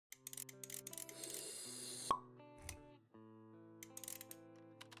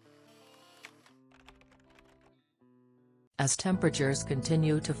As temperatures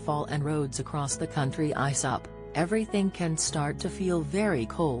continue to fall and roads across the country ice up, everything can start to feel very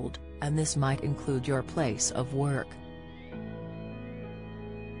cold, and this might include your place of work.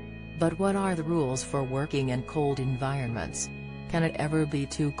 But what are the rules for working in cold environments? Can it ever be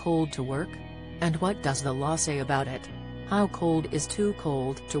too cold to work? And what does the law say about it? How cold is too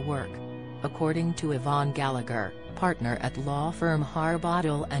cold to work? According to Yvonne Gallagher, partner at law firm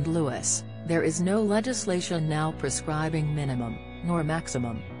Harbottle & Lewis, there is no legislation now prescribing minimum, nor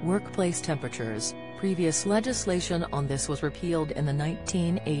maximum, workplace temperatures. Previous legislation on this was repealed in the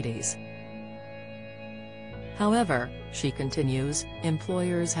 1980s. However, she continues,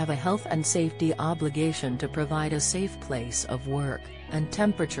 employers have a health and safety obligation to provide a safe place of work, and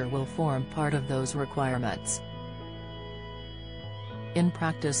temperature will form part of those requirements. In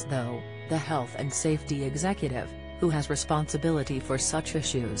practice though, the health and safety executive, who has responsibility for such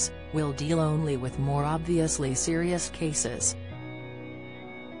issues, will deal only with more obviously serious cases.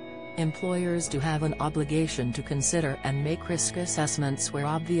 Employers do have an obligation to consider and make risk assessments where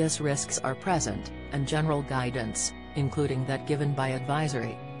obvious risks are present, and general guidance, including that given by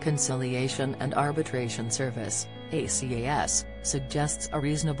Advisory, Conciliation and Arbitration Service, ACAS, suggests a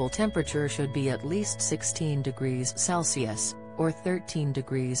reasonable temperature should be at least 16 degrees Celsius, or 13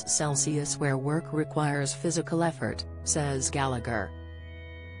 degrees Celsius where work requires physical effort, says Gallagher.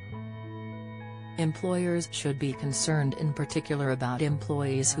 Employers should be concerned in particular about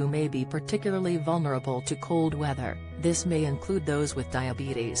employees who may be particularly vulnerable to cold weather. This may include those with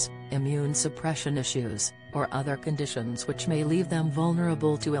diabetes, immune suppression issues, or other conditions which may leave them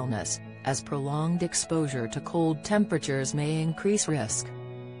vulnerable to illness, as prolonged exposure to cold temperatures may increase risk.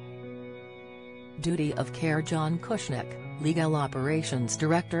 Duty of Care John Kushnick, Legal Operations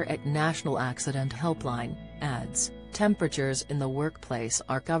Director at National Accident Helpline, adds, temperatures in the workplace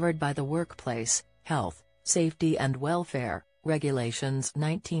are covered by the Workplace, Health, Safety and Welfare, Regulations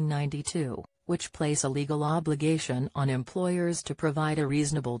 1992, which place a legal obligation on employers to provide a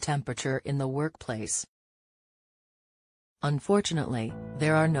reasonable temperature in the workplace. Unfortunately,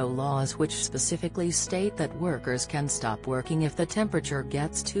 there are no laws which specifically state that workers can stop working if the temperature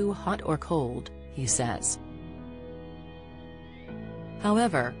gets too hot or cold, he says.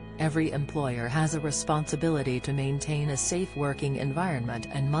 However, every employer has a responsibility to maintain a safe working environment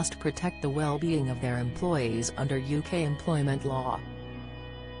and must protect the well-being of their employees under UK employment law.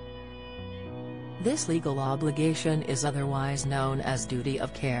 This legal obligation is otherwise known as duty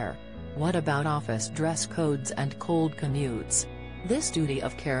of care. What about office dress codes and cold commutes? This duty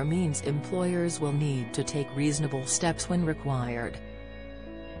of care means employers will need to take reasonable steps when required.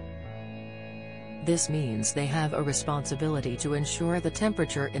 This means they have a responsibility to ensure the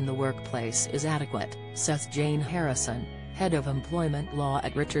temperature in the workplace is adequate, says Jane Harrison, Head of Employment Law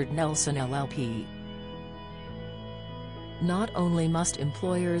at Richard Nelson LLP. Not only must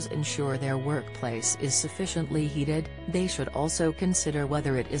employers ensure their workplace is sufficiently heated, they should also consider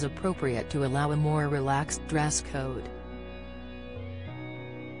whether it is appropriate to allow a more relaxed dress code.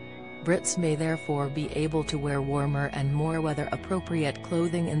 Brits may therefore be able to wear warmer and more weather-appropriate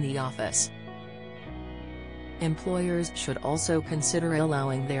clothing in the office. Employers should also consider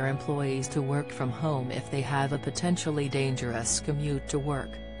allowing their employees to work from home if they have a potentially dangerous commute to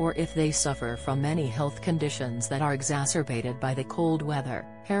work, or if they suffer from any health conditions that are exacerbated by the cold weather,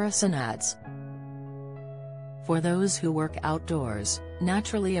 Harrison adds. For those who work outdoors,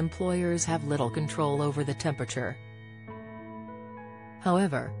 naturally employers have little control over the temperature.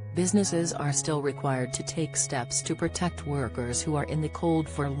 However, businesses are still required to take steps to protect workers who are in the cold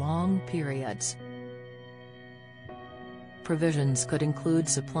for long periods. Provisions could include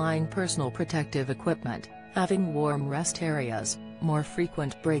supplying personal protective equipment, having warm rest areas, more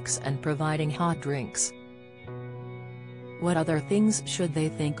frequent breaks and providing hot drinks. What other things should they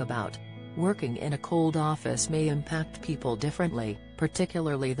think about? Working in a cold office may impact people differently,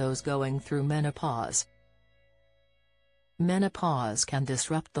 particularly those going through menopause. Menopause can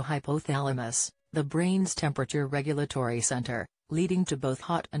disrupt the hypothalamus, the brain's temperature regulatory center, leading to both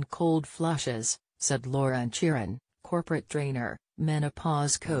hot and cold flushes, said Lauren Sheeran, corporate trainer,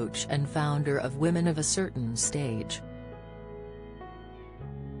 menopause coach and founder of Women of a Certain Stage.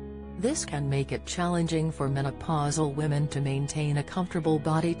 This can make it challenging for menopausal women to maintain a comfortable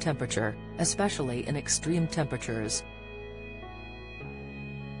body temperature, especially in extreme temperatures.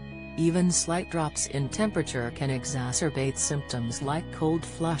 Even slight drops in temperature can exacerbate symptoms like cold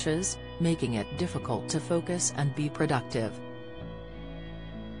flushes, making it difficult to focus and be productive.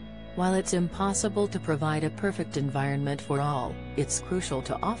 While it's impossible to provide a perfect environment for all, it's crucial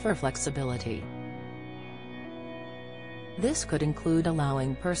to offer flexibility. This could include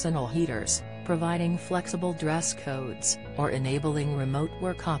allowing personal heaters, providing flexible dress codes, or enabling remote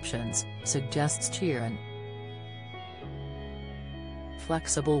work options, suggests Chiran.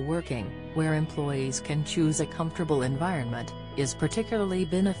 Flexible working, where employees can choose a comfortable environment, is particularly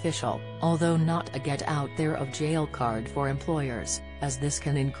beneficial, although not a get-out-there-of-jail card for employers, as this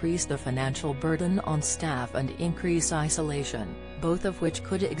can increase the financial burden on staff and increase isolation, both of which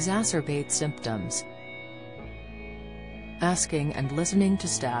could exacerbate symptoms. Asking and listening to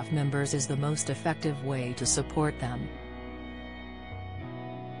staff members is the most effective way to support them.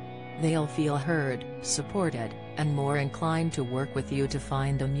 They'll feel heard, supported, and more inclined to work with you to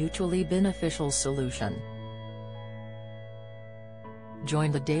find a mutually beneficial solution.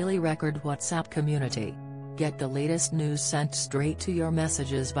 Join the Daily Record WhatsApp community. Get the latest news sent straight to your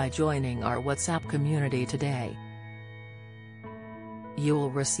messages by joining our WhatsApp community today.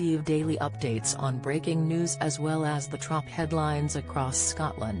 You'll receive daily updates on breaking news as well as the top headlines across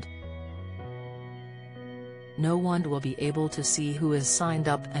Scotland. No one will be able to see who is signed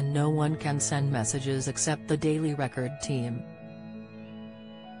up, and no one can send messages except the Daily Record team.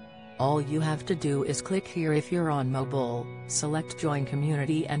 All you have to do is click here if you're on mobile, select Join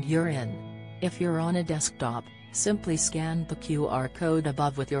Community and you're in. If you're on a desktop, simply scan the QR code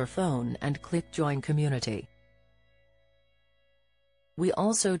above with your phone and click Join Community. We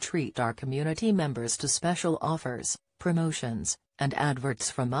also treat our community members to special offers, promotions, and adverts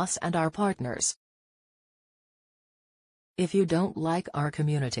from us and our partners. If you don't like our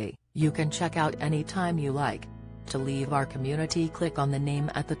community, you can check out anytime you like. To leave our community, click on the name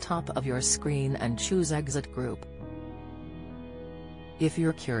at the top of your screen and choose Exit Group. If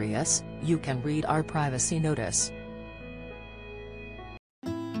you're curious, you can read our privacy notice.